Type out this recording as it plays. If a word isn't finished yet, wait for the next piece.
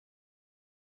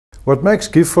What makes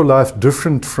Give for Life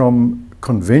different from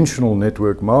conventional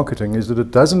network marketing is that it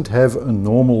doesn't have a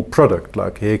normal product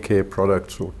like hair care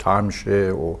products or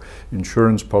timeshare or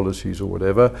insurance policies or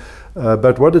whatever,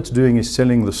 but what it's doing is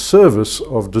selling the service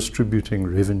of distributing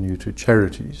revenue to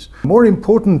charities. More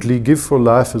importantly, Give for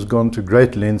Life has gone to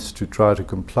great lengths to try to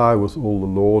comply with all the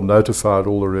law, notified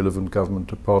all the relevant government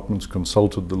departments,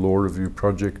 consulted the law review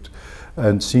project,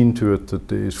 and seen to it that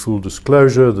there is full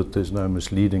disclosure, that there's no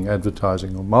misleading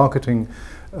advertising or marketing,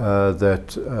 that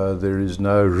there is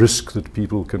no risk that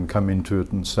people can come into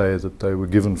it and say that they were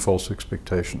given false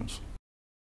expectations.